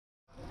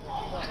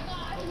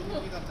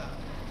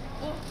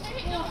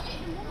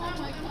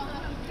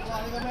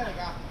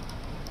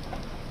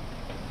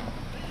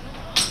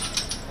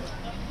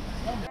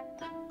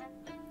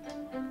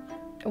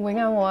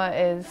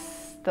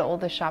Is the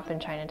oldest shop in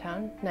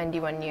Chinatown,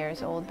 91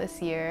 years old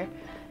this year.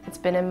 It's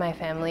been in my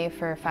family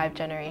for 5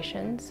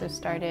 generations. So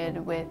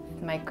started with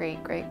my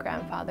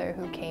great-great-grandfather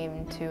who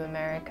came to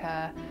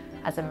America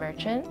as a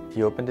merchant.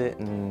 He opened it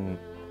in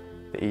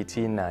the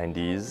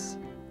 1890s,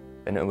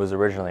 and it was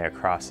originally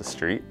across the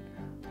street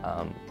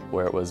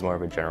where it was more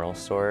of a general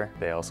store.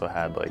 They also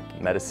had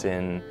like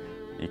medicine.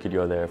 You could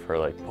go there for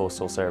like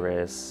postal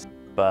service.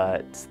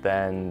 But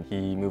then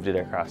he moved it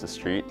across the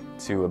street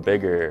to a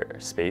bigger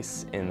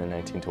space in the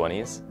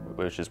 1920s,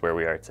 which is where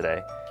we are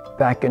today.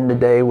 Back in the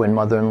day when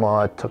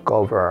mother-in-law took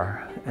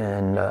over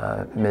in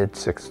the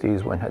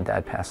mid-60s when her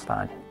dad passed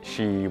on.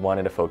 She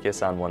wanted to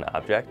focus on one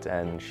object,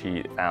 and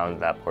she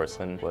found that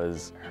porcelain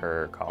was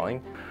her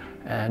calling.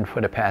 And for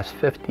the past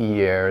 50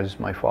 years,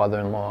 my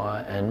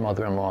father-in-law and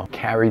mother-in-law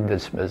carried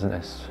this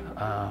business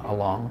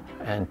along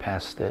and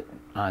passed it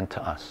on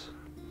to us.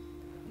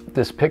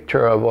 This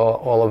picture of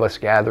all of us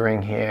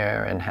gathering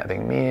here and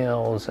having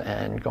meals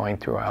and going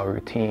through our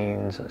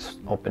routines,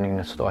 opening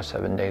the store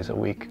 7 days a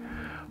week,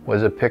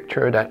 was a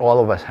picture that all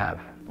of us have.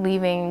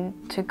 Leaving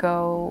to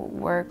go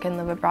work and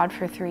live abroad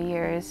for 3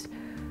 years,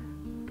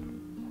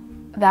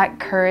 that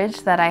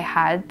courage that I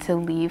had to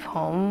leave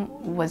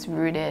home was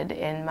rooted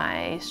in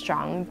my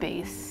strong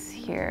base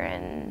here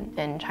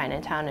in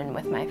Chinatown and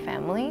with my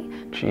family.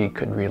 She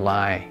could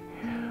rely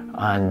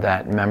on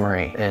that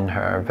memory in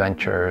her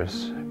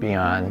ventures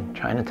beyond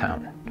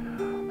Chinatown.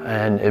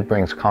 And it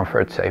brings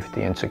comfort,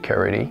 safety, and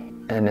security,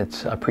 and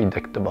it's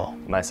predictable.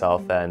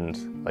 Myself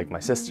and like my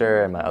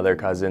sister and my other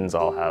cousins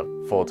all have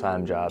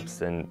full-time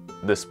jobs, and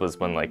this was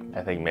when like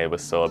I think Mei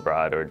was still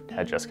abroad or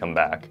had just come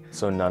back.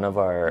 So none of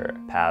our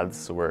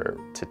paths were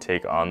to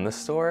take on the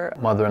store.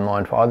 Mother-in-law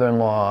and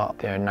father-in-law,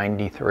 they're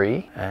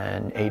 93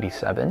 and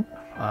 87.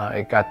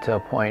 It got to a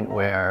point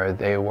where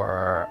they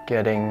were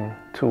getting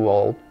too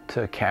old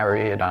to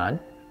carry it on.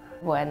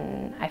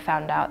 When I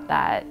found out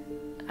that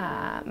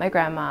my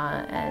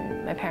grandma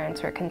and my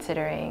parents were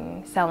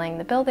considering selling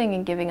the building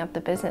and giving up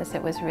the business,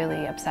 it was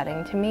really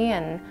upsetting to me,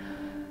 and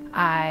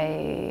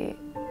I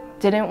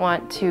didn't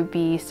want to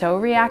be so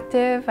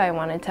reactive. I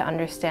wanted to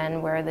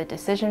understand where the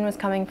decision was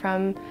coming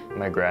from.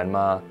 My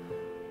grandma,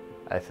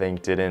 I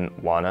think,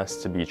 didn't want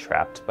us to be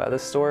trapped by the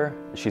store.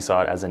 She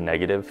saw it as a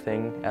negative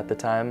thing at the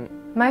time.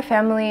 My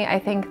family, I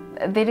think,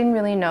 they didn't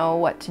really know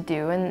what to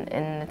do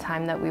in the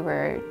time that we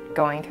were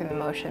going through the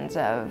motions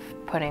of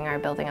putting our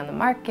building on the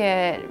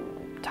market,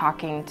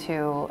 talking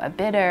to a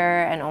bidder,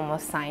 and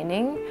almost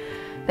signing.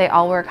 They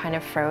all were kind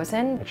of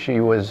frozen.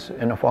 She was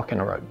in a fork in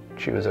the road.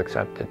 She was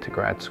accepted to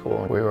grad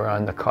school. We were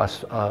on the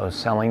cusp of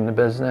selling the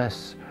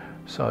business,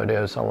 so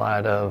there's a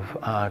lot of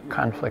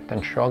conflict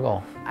and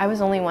struggle. I was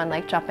the only one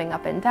like jumping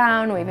up and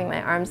down, waving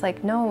my arms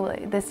like, no,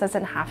 this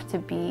doesn't have to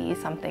be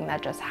something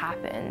that just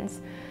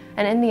happens.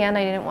 And in the end,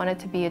 I didn't want it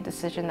to be a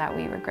decision that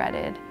we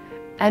regretted.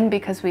 And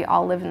because we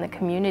all live in the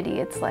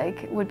community, it's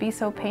like, it would be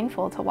so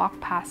painful to walk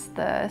past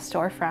the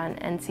storefront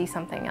and see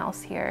something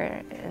else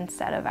here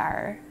instead of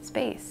our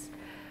space.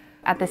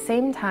 At the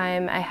same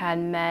time, I had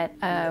met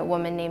a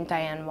woman named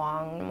Diane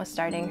Wong and was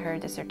starting her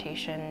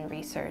dissertation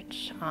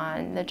research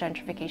on the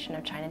gentrification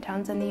of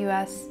Chinatowns in the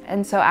US.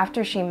 And so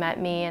after she met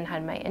me and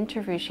had my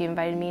interview, she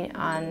invited me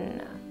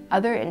on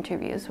other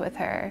interviews with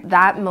her.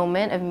 That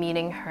moment of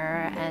meeting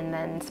her and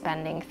then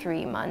spending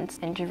 3 months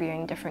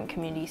interviewing different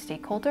community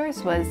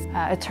stakeholders was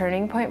a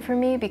turning point for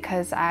me,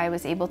 because I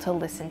was able to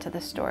listen to the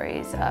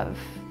stories of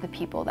the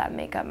people that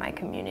make up my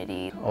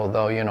community.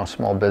 Although, you know,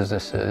 small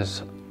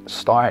businesses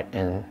start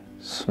in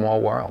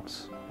small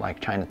worlds like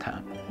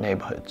Chinatown,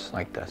 neighborhoods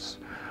like this.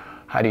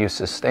 How do you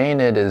sustain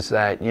it is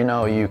that, you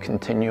know, you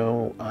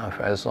continue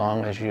for as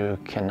long as you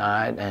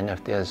cannot, and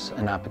if there's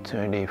an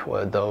opportunity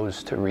for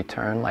those to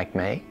return like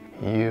Mei,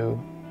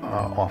 you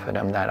offer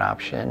them that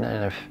option,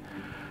 and if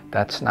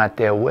that's not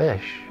their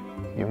wish,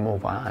 you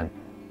move on.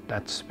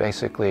 That's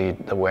basically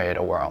the way of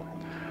the world.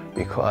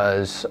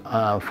 Because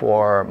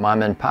for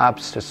mom and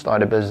pops to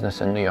start a business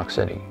in New York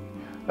City,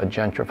 a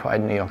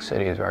gentrified New York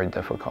City is very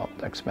difficult.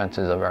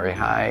 Expenses are very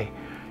high,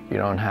 you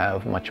don't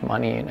have much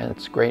money, and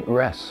it's great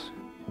risk.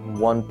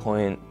 One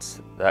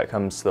point that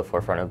comes to the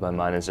forefront of my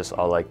mind is just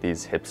all like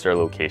these hipster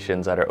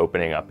locations that are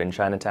opening up in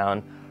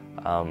Chinatown.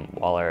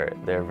 While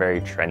they're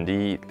very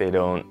trendy, they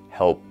don't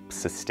help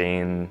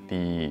sustain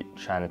the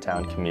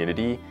Chinatown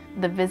community.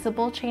 The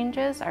visible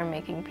changes are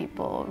making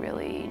people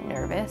really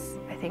nervous.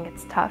 I think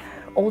it's tough.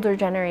 Older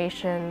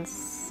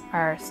generations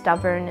are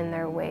stubborn in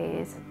their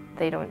ways.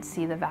 They don't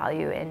see the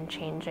value in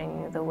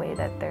changing the way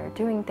that they're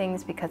doing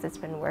things because it's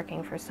been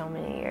working for so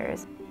many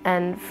years.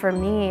 And for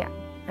me,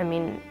 I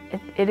mean,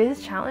 it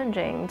is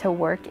challenging to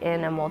work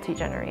in a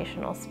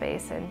multi-generational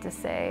space and to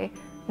say,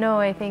 no,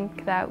 I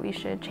think that we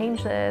should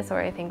change this, or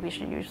I think we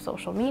should use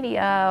social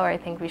media, or I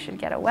think we should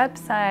get a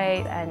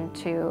website, and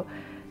to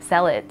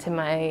sell it to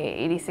my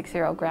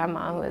 86-year-old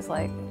grandma who is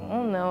like, I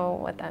don't know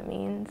what that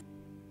means.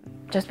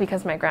 Just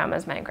because my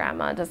grandma's my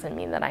grandma doesn't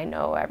mean that I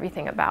know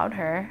everything about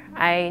her.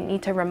 I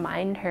need to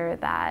remind her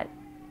that,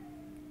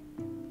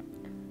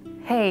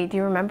 hey, do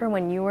you remember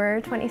when you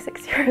were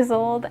 26 years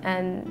old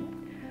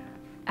and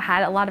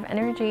had a lot of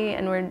energy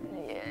and were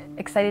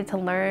excited to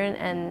learn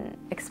and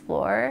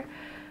explore?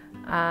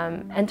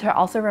 And to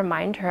also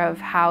remind her of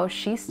how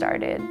she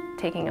started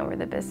taking over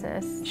the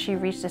business. She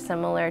reached a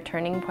similar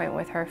turning point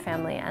with her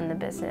family and the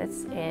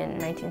business in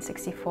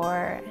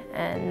 1964,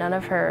 and none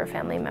of her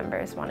family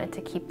members wanted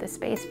to keep the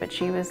space, but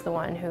she was the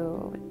one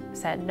who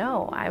said,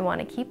 no, I want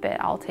to keep it,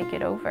 I'll take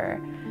it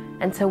over.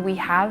 And so we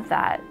have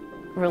that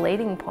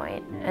relating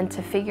point, and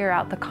to figure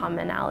out the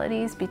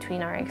commonalities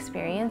between our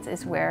experience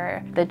is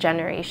where the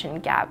generation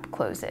gap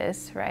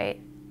closes, right?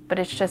 But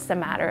it's just a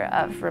matter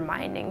of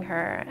reminding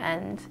her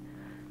and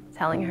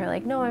telling her,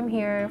 like, no, I'm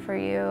here for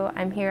you.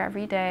 I'm here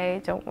every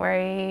day. Don't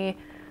worry,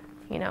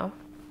 you know,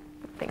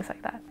 things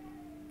like that.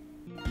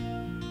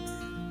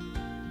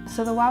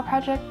 So the WOW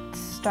project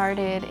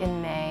started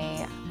in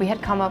May. We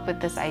had come up with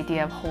this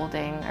idea of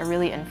holding a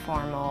really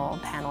informal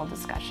panel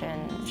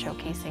discussion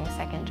showcasing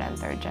second-gen,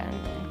 third-gen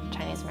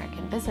Chinese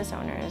American business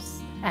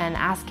owners and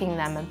asking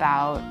them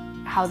about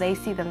how they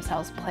see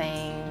themselves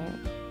playing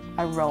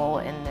a role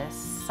in this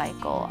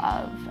cycle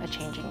of a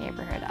changing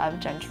neighborhood, of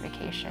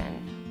gentrification.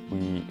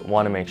 We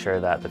want to make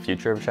sure that the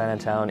future of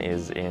Chinatown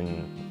is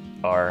in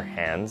our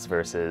hands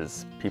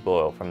versus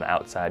people from the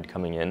outside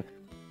coming in.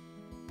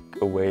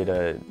 A way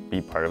to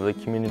be part of the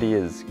community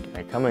is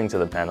coming to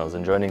the panels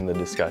and joining the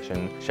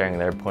discussion, sharing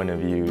their point of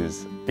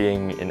views,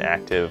 being an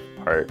active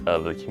part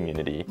of the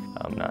community,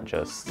 not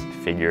just a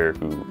figure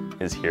who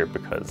is here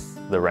because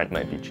the rent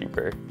might be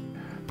cheaper.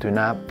 Do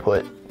not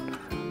put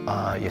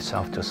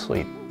yourself to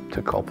sleep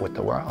to cope with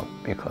the world,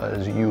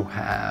 because you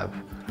have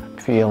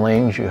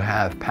feelings, you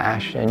have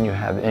passion, you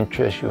have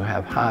interests, you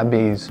have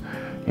hobbies,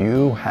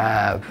 you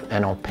have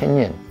an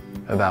opinion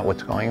about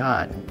what's going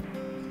on.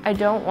 I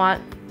don't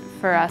want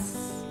for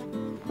us,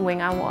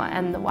 Wing On Wo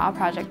and the WOW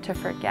project, to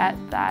forget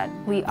that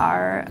we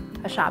are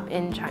a shop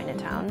in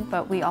Chinatown,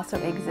 but we also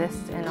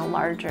exist in a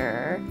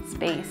larger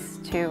space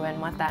too, and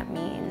what that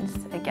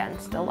means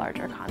against a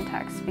larger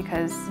context,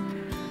 because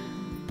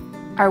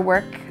our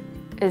work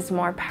is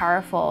more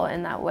powerful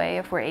in that way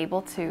if we're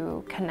able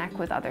to connect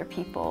with other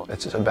people.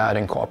 It's about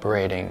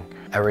incorporating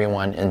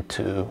everyone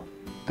into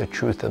the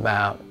truth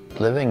about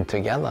living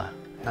together,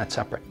 not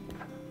separate.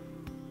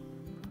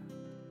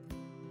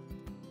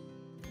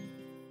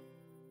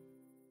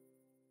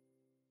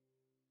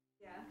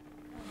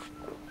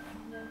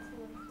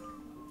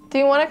 Do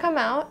you want to come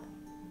out?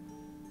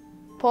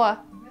 Poa.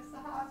 Mr.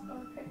 Haas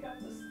gonna pick up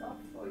the stuff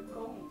for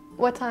going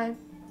What time?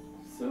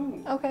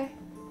 soon. Okay.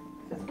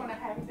 Just wanna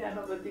hang that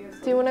over there.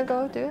 Do you want to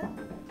go do it?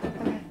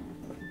 Okay.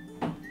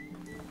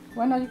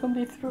 When are you gonna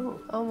be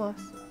through? Almost.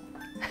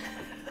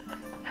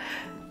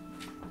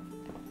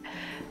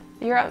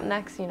 You're up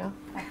next, you know.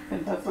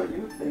 That's what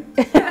you think.